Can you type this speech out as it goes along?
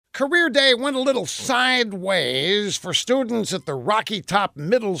career day went a little sideways for students at the Rocky Top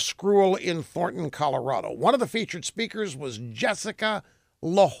Middle School in Thornton, Colorado. One of the featured speakers was Jessica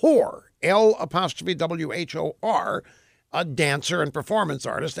Lahore, L'Whor, a dancer and performance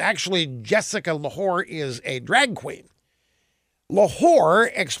artist. Actually, Jessica Lahore is a drag queen.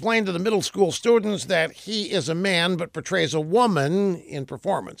 Lahore explained to the middle school students that he is a man but portrays a woman in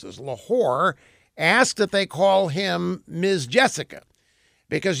performances. Lahore asked that they call him Ms. Jessica,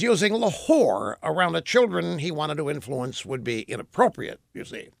 because using Lahore around the children he wanted to influence would be inappropriate, you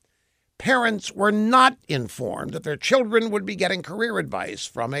see. Parents were not informed that their children would be getting career advice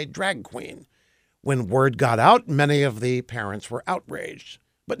from a drag queen. When word got out, many of the parents were outraged,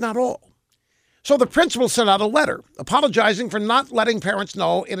 but not all. So the principal sent out a letter apologizing for not letting parents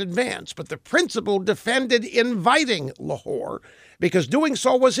know in advance, but the principal defended inviting Lahore because doing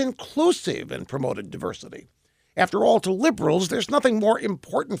so was inclusive and promoted diversity. After all, to liberals, there's nothing more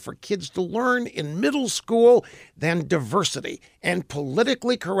important for kids to learn in middle school than diversity and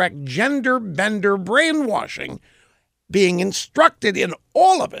politically correct gender-bender brainwashing, being instructed in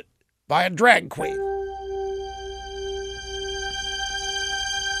all of it by a drag queen.